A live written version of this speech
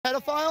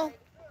pedophile?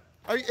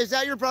 Is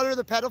that your brother,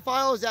 the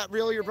pedophile? Is that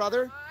really your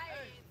brother?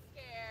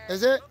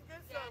 Is it?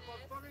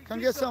 Come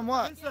get some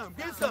what?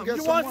 Get some.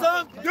 You want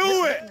some?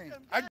 Do it.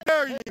 I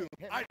dare you.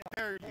 I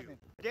dare you.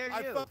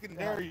 I fucking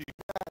dare you.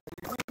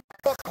 I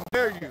fucking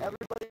dare you.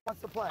 Everybody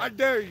wants to play. I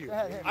dare you.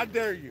 I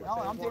dare you. No,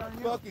 I'm daring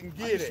you. Fucking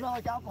get You it. smell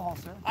like alcohol,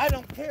 sir. I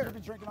don't care. You've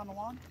been drinking on the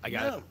lawn? I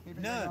got it. You've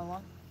been drinking on the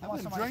lawn? I've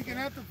been drinking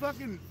at the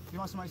fucking You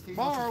want some iced tea?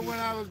 bar when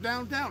I was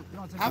downtown.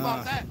 How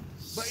about that?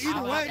 But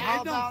either way,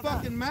 it don't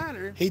fucking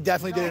matter. He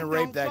definitely didn't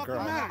rape that girl.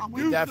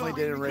 He definitely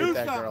didn't rape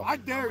that girl. I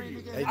dare you.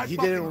 He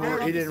didn't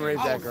rape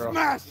that girl.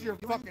 Smash your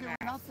fucking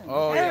ass.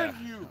 Oh yeah.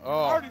 I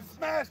already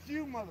smashed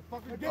you,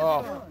 motherfucker. Get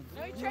Oh.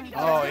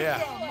 Oh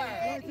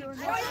yeah.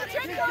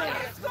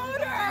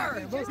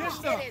 Get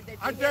some.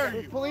 I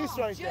dare you. Police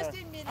right there.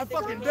 I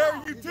fucking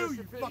dare you too,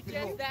 you fucking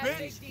little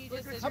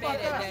bitch. How about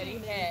that?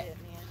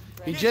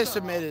 He just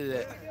admitted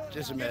it.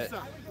 Just admit it.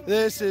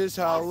 This is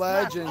how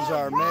legends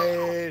are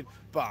made.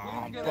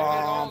 Bomb,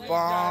 bomb,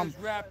 bomb,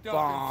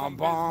 bomb,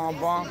 bomb,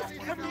 bomb.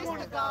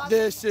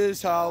 This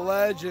is how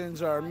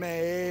legends are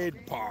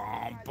made.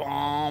 Bomb,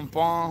 bomb,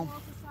 bomb.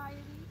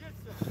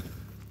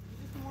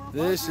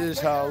 This is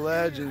how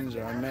legends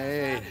are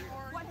made.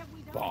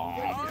 Bomb,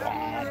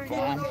 bomb,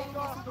 bomb.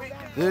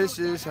 This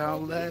is how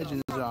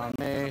legends are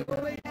made.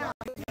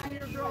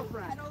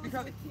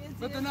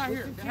 But they're not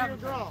here. They have a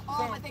girl.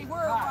 Oh, but they were,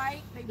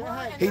 right? They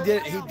were.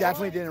 He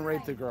definitely didn't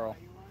rape the girl.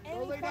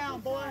 Go lay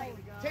down, boy.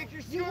 Take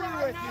your scooter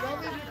with you.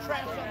 Don't leave your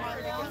trash on my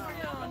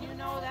lawn. You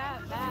know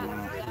that.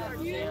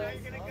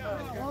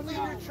 Don't leave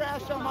your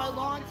trash on my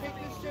lawn. Take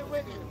this shit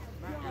with you.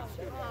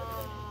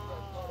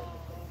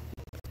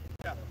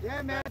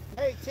 Yeah, man.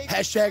 Hey,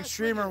 Hashtag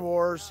streamer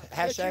wars.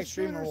 Hashtag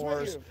streamer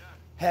wars.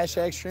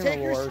 Hashtag streamer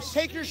wars.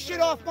 Take your shit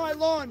off my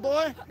lawn,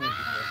 boy.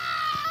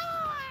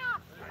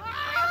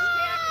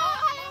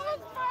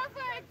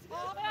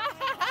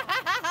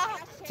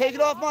 Take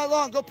it off my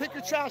lawn. Go pick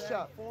your trash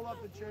up. Fold up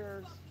the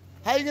chairs.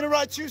 How you gonna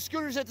ride 2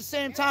 scooters at the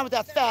same time with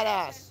that fat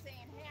ass?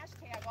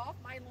 Hashtag off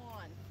my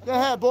lawn. Go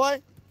ahead,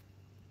 boy.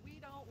 We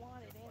don't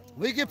want it anymore.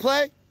 We can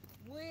play.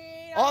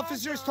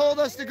 Officers told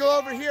us to go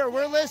over here.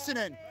 We're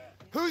listening.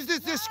 Who's this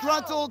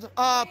disgruntled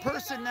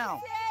person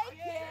now?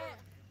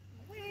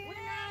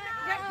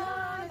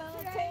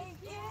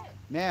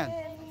 Man,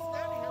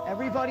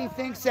 everybody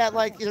thinks that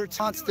like they're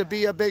wants to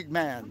be a big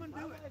man.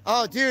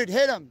 Oh, dude,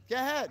 hit him. Go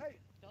ahead.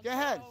 Go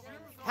ahead.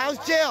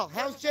 How's jail?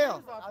 How's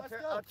jail?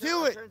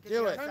 Do it.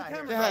 Do it. Go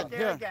ahead.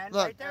 Here.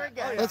 Look.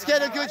 Let's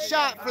get a good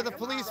shot for the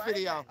police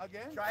video.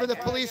 For the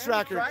police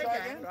record.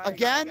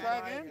 Again?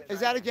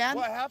 Is that again?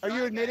 Are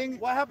you admitting?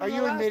 Are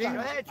you admitting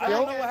I don't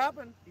know what guilt?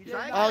 happened.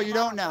 Oh, you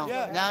don't know.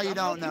 Now you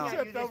don't He know.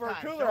 tripped over a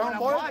cooler,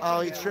 homeboy.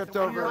 Oh, he tripped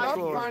over a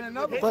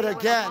cooler. But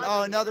again,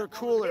 oh, another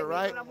cooler,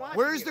 right?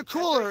 Where's the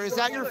cooler? Is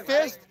that your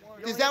fist?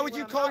 Is that what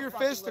you call your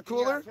fist, the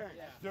cooler?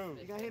 Dude.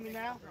 You gonna hit me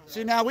now?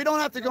 See, now we don't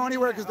have to go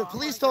anywhere because the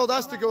police told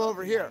us to go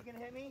over here.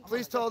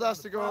 Police told us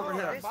to go over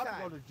here. I'm about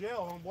to go to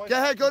jail, homeboy. Go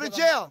ahead, go to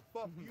jail.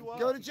 Fuck you up.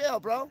 Go to jail,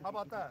 bro. How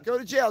about that? Go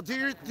to jail. Do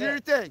your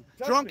thing.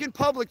 Drunken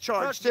public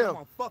charge Touch me, I'm too.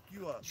 gonna fuck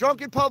you up.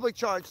 Drunken public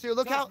charge too.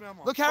 Look Touch me, I'm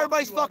how gonna fuck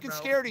everybody's you up, fucking bro.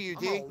 scared of you,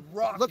 I'm D. gonna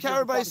rock Look how your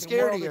everybody's fucking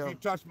scared of world you. if you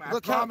touch me. I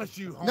Look promise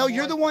you, No, homeboy.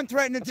 you're the one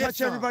threatening to Get touch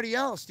some. everybody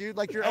else, dude.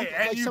 Like you're Hey,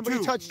 and like you somebody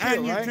too. touched you,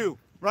 And you right? too.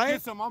 Right?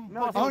 Get some. I'm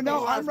Oh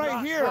no, I'm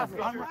right here.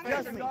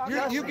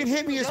 You can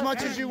hit me as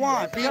much as you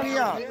want. Beat me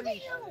up.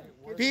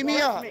 Beat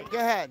me up. Go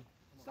ahead.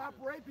 Stop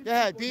raping. Go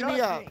ahead. Beat me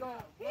up.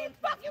 He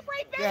fucking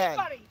raped Go ahead.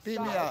 anybody.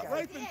 Beat me up.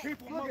 Raping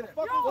people,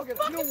 motherfucker. You're Look at it.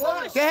 fucking You know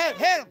what? Go ahead.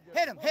 Hit him.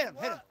 Hit him. Hit him.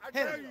 Hit him. I Hit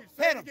dare him. you.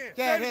 Say Hit it him. again.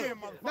 Go ahead. Say it Hit again, him.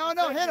 motherfucker. No,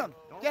 no, Say it hit him. again.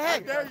 Go I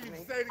ahead. dare you to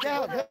say it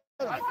Go again. ahead.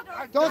 Hit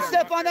him. Don't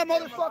step on that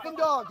motherfucking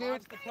dog,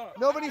 dude.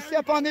 Nobody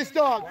step on this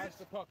dog.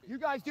 You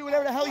guys do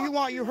whatever the hell you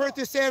want. You hurt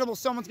this animal.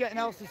 Someone's getting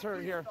else is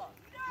hurt here.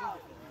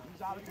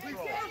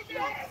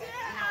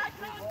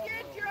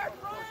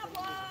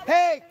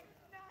 Hey,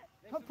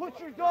 come put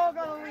your dog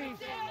on a leash.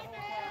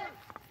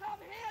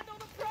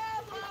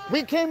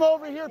 We came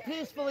over here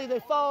peacefully. They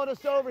followed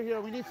us over here.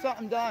 We need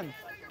something done.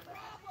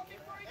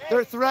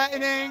 They're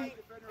threatening,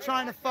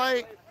 trying to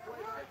fight.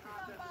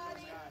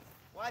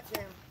 Watch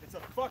him. It's a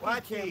fucking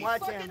Watch him.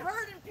 Watch him.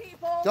 Hurting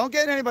people. Don't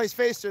get in anybody's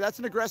face, sir. That's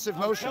an aggressive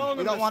motion. telling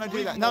We them don't want to to do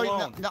leave that. him No,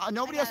 alone.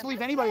 nobody has to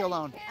leave anybody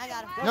alone. I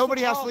got him.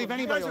 Nobody has to leave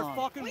anybody You guys are alone.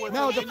 fucking with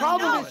No, us. the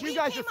problem is you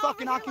guys are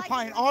fucking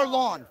occupying our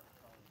lawn.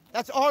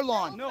 That's our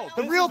lawn. No,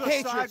 the this real is a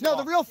Patriots. No, the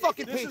sidewalk. real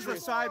fucking This is a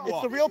Patriots. sidewalk.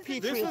 It's the real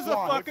Patriots This is a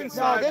lawn. fucking No, this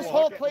sidewalk.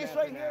 whole place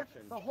right here,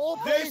 the whole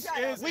place,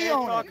 This is we a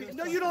own fucking. it.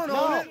 No, you don't No.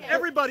 own it.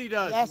 Everybody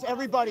does. Yes,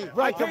 everybody.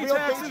 Right, the pay real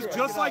taxes Patriots.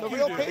 just like the you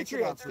real do.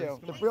 Patriots do.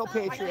 The real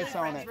Patriots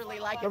own it.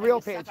 Really like The it real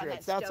when you suck on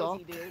Patriots. that That's all.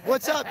 stogie, dude.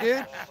 What's up,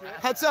 dude?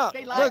 What's up?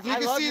 Look, you I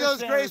can love see your those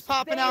Sanders. grays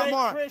popping out Great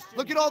more. Christian.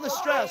 Look at all the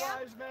stress.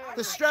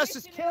 The stress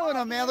is killing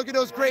them, man. Look at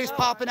those grays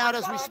popping out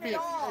as we speak.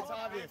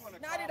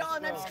 Not at all,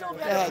 and I'm still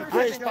Yeah, better.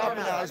 grays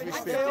popping out as we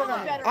speak.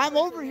 I'm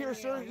over here,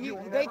 sir.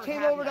 They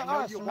came over to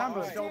us,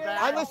 remember?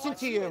 I listened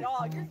to you.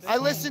 I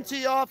listened to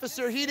you,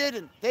 officer. He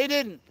didn't. They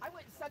didn't. I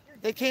wouldn't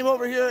They came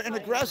over here and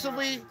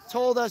aggressively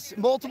told us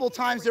multiple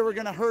times they were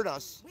going to hurt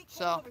us.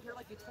 So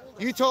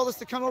you told us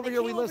to come over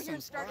here, we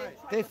listened.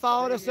 They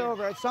followed us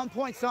over. At some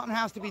point, something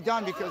has to be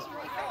done because...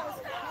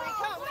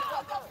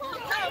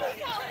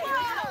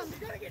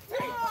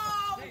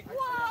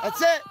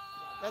 That's it.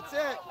 That's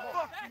it.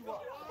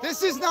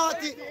 This is not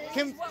the...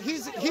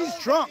 He's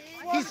drunk.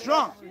 He's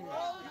drunk.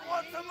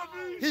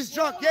 He's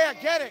drunk. Yeah,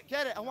 get it.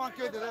 Get it. I want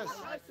good to this.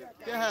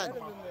 Go ahead.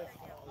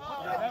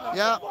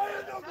 Yeah.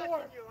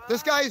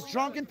 This guy is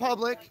drunk in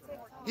public.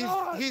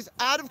 He's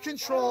out of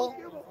control.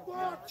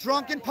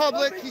 Drunk in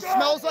public. He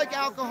smells like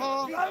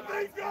alcohol.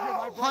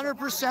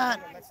 100%.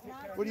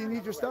 What do you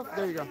need your stuff?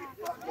 There you go.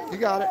 You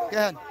got it. Go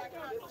ahead.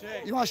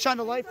 You want to shine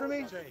the light for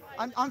me?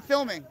 I'm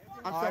filming.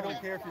 I'm filming. I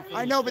don't care if you're filming.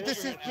 I know, but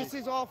this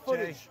is all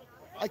footage.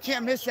 I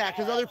can't miss that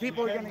because other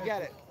people are going to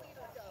get it.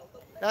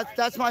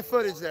 That's my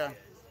footage there.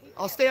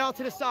 I'll stay out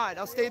to the side.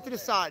 I'll stay to the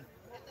side.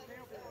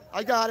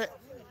 I got it.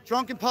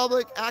 Drunk in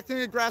public, acting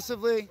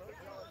aggressively.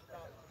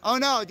 Oh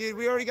no, dude,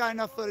 we already got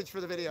enough footage for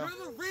the video.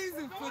 You're the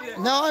reason for this.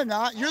 No, I'm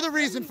not. You're the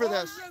reason for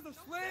this.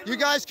 You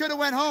guys could have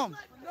went home.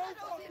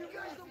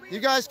 You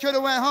guys could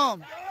have went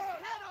home.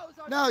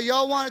 No,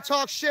 y'all want to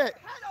talk shit.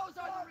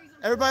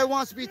 Everybody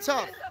wants to be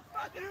tough.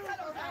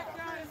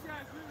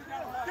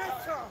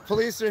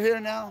 Police are here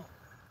now.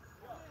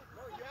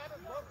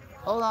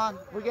 Hold on,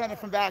 we're getting it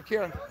from back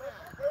here.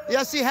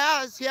 Yes, he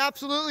has. He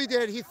absolutely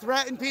did. He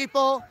threatened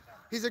people.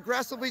 He's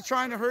aggressively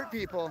trying to hurt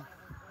people.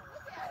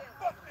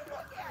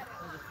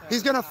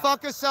 He's gonna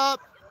fuck us up.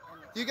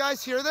 Do you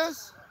guys hear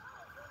this?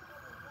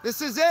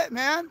 This is it,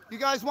 man. You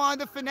guys wanted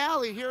the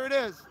finale. Here it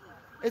is.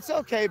 It's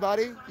okay,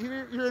 buddy.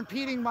 You're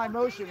impeding my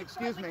motion.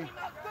 Excuse me.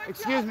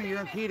 Excuse me,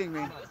 you're impeding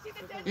me.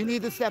 You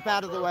need to step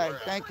out of the way.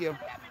 Thank you.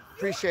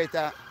 Appreciate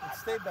that.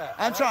 Stay back.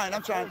 I'm trying.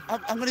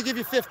 I'm gonna give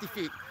you 50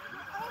 feet.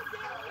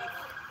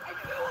 And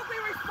you will be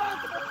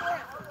responsible for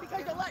it because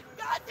you let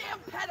goddamn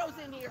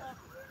pedos in here.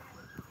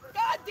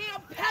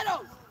 Goddamn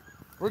pedos.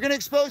 We're gonna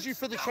expose you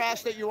for the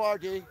trash that you are,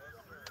 D.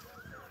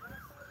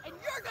 And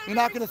You're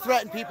not gonna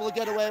threaten people to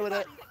get away with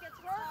it.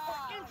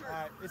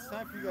 Alright, it's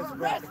time for you guys to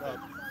wrap it up.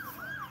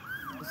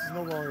 This is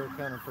no longer a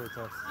counter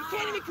protest. You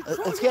can't even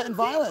control It's getting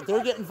violent.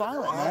 They're getting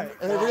violent, man.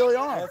 They really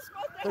are.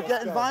 They're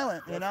getting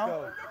violent, you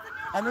know?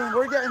 I mean,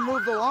 we're getting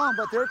moved along,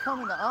 but they're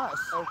coming to us.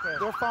 Okay.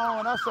 They're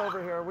following us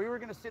over here. We were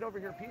going to sit over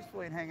here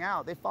peacefully and hang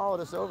out. They followed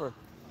us over.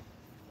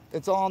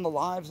 It's all on the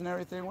lives and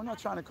everything. We're not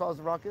trying to cause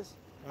a ruckus.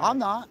 I'm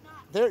not.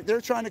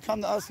 They're trying to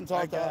come to us and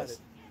talk to us.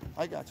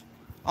 I got you.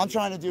 I'm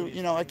trying to do,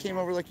 you know, I came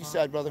over like you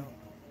said, brother.